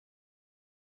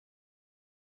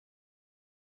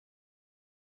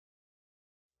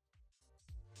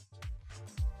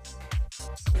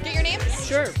Get your names?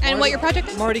 Sure. And Marty, what your project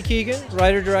is? Marty Keegan,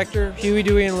 writer, director, Huey,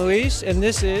 Dewey, and Luis, and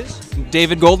this is...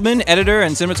 David Goldman, editor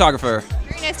and cinematographer.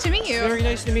 Very nice to meet you. Very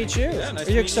nice to meet you. Yeah, nice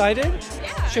Are you to excited?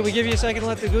 Yeah. Should we give you a second to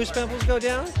let the goose pimples go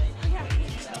down?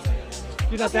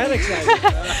 You're not that excited.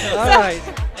 All right.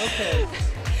 Okay.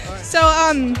 So,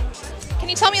 can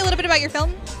you tell me a little bit about your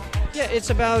film? Yeah, it's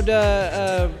about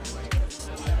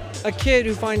a kid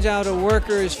who finds out a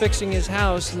worker is fixing his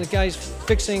house, and the guy's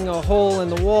fixing a hole in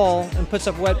the wall and puts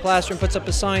up wet plaster and puts up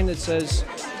a sign that says,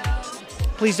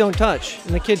 "Please don't touch."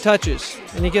 And the kid touches,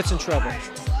 and he gets in trouble.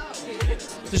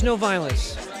 There's no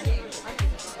violence.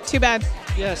 Too bad.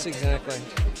 Yes, exactly.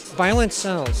 Violence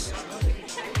sells.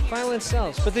 Violence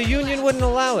sells. But the union wouldn't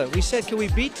allow it. We said, "Can we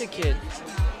beat the kid?"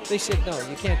 They said, "No,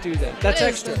 you can't do that. That's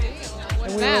extra."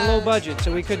 And we were low budget,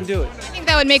 so we couldn't do it. I think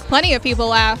that would make plenty of people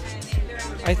laugh.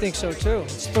 I think so too.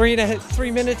 It's 3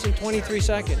 minutes and 23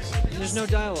 seconds. And there's no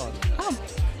dialogue. Oh.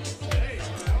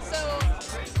 So,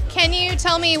 can you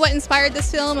tell me what inspired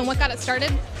this film and what got it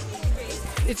started?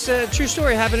 It's a true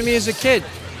story. It happened to me as a kid.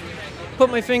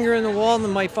 Put my finger in the wall,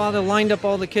 and my father lined up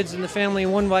all the kids in the family,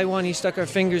 and one by one he stuck our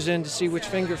fingers in to see which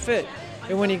finger fit.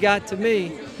 And when he got to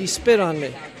me, he spit on me.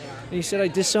 And he said, "I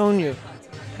disown you."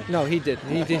 No, he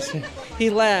didn't. He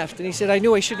laughed, and he said, "I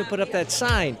knew I shouldn't have put up that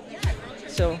sign."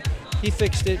 So he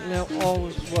fixed it, and now all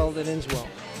is well that ends well.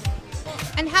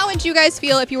 And how would you guys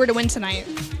feel if you were to win tonight?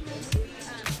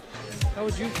 How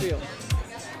would you feel?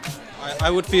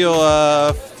 I would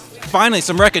feel finally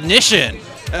some recognition.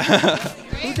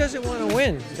 Who doesn't want to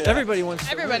win? Yeah. Everybody wants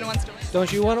to Everybody win. wants to win.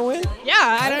 Don't you want to win?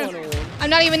 Yeah, I don't. want to win. I'm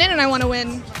not even in, and I want to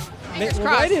win. Fingers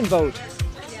crossed. Write-in vote.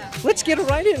 Let's get a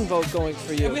write-in vote going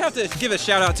for you. And we have to give a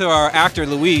shout out to our actor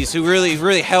Luis, who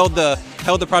really held the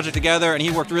project together, and he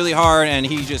worked really hard, and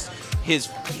he just his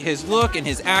look and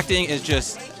his acting is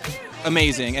just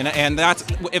amazing. And that's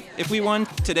if we won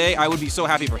today, I would be so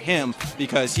happy for him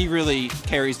because he really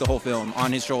carries the whole film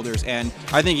on his shoulders, and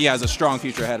I think he has a strong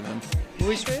future ahead of him.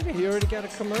 Luis Rada, he already got a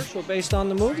commercial based on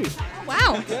the movie.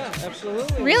 Wow. Yeah,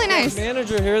 absolutely. Really We've got nice. A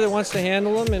manager here that wants to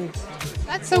handle them, and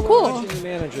That's so we're cool. watching the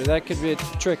manager. That could be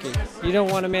tricky. You don't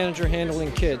want a manager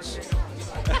handling kids.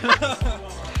 Okay.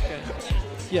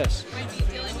 Yes. Might be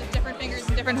dealing with different fingers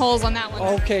and different holes on that one.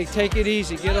 Okay, take it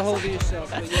easy. Get a hold of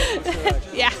yourself. But yes, you're correct.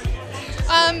 Yeah.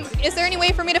 Is there any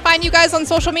way for me to find you guys on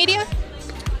social media?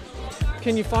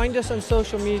 Can you find us on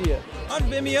social media? On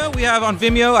Vimeo, we have on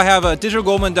Vimeo, I have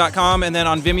digitalgoldman.com, and then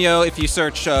on Vimeo, if you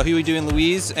search Huey, Dewey, and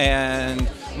Luis, and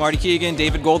Marty Keegan,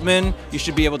 David Goldman, you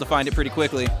should be able to find it pretty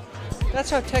quickly. That's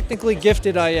how technically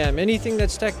gifted I am. Anything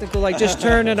that's technical, I just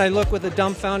turn and I look with a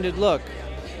dumbfounded look.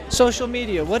 Social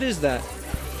media, what is that?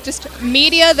 Just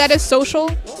media that is social.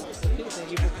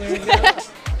 Thank you for clearing it up.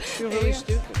 You're really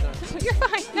stupid now. You're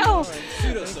fine. No. All right.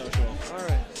 Pseudo-social. All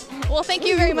right. Well, thank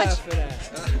you very much. Laugh at that.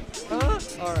 Huh?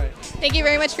 All right. Thank you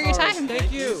very much for your All right. time.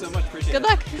 Thank you. So much, appreciate Good it.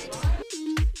 luck.